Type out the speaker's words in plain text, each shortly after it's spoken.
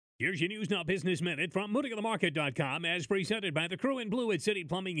Here's your News Now Business Minute from MoodyOnTheMarket.com, as presented by the crew in blue at City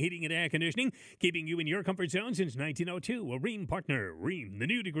Plumbing, Heating, and Air Conditioning, keeping you in your comfort zone since 1902. A Rheem partner. Rheem, the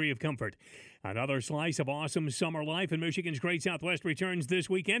new degree of comfort. Another slice of awesome summer life in Michigan's Great Southwest returns this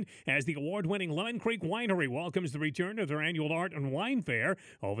weekend as the award-winning Lemon Creek Winery welcomes the return of their annual Art and Wine Fair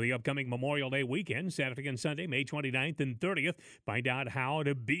over the upcoming Memorial Day weekend, Saturday and Sunday, May 29th and 30th. Find out how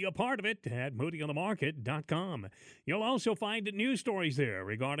to be a part of it at MoodyOnTheMarket.com. You'll also find news stories there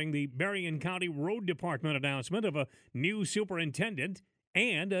regarding the Berrien County Road Department announcement of a new superintendent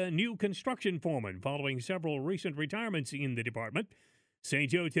and a new construction foreman following several recent retirements in the department.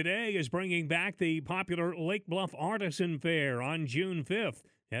 St. Joe today is bringing back the popular Lake Bluff Artisan Fair on June 5th,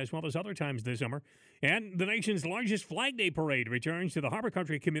 as well as other times this summer. And the nation's largest Flag Day Parade returns to the Harbor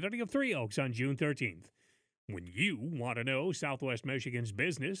Country community of Three Oaks on June 13th. When you want to know Southwest Michigan's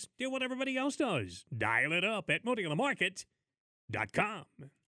business, do what everybody else does. Dial it up at MoodyOnTheMarket.com.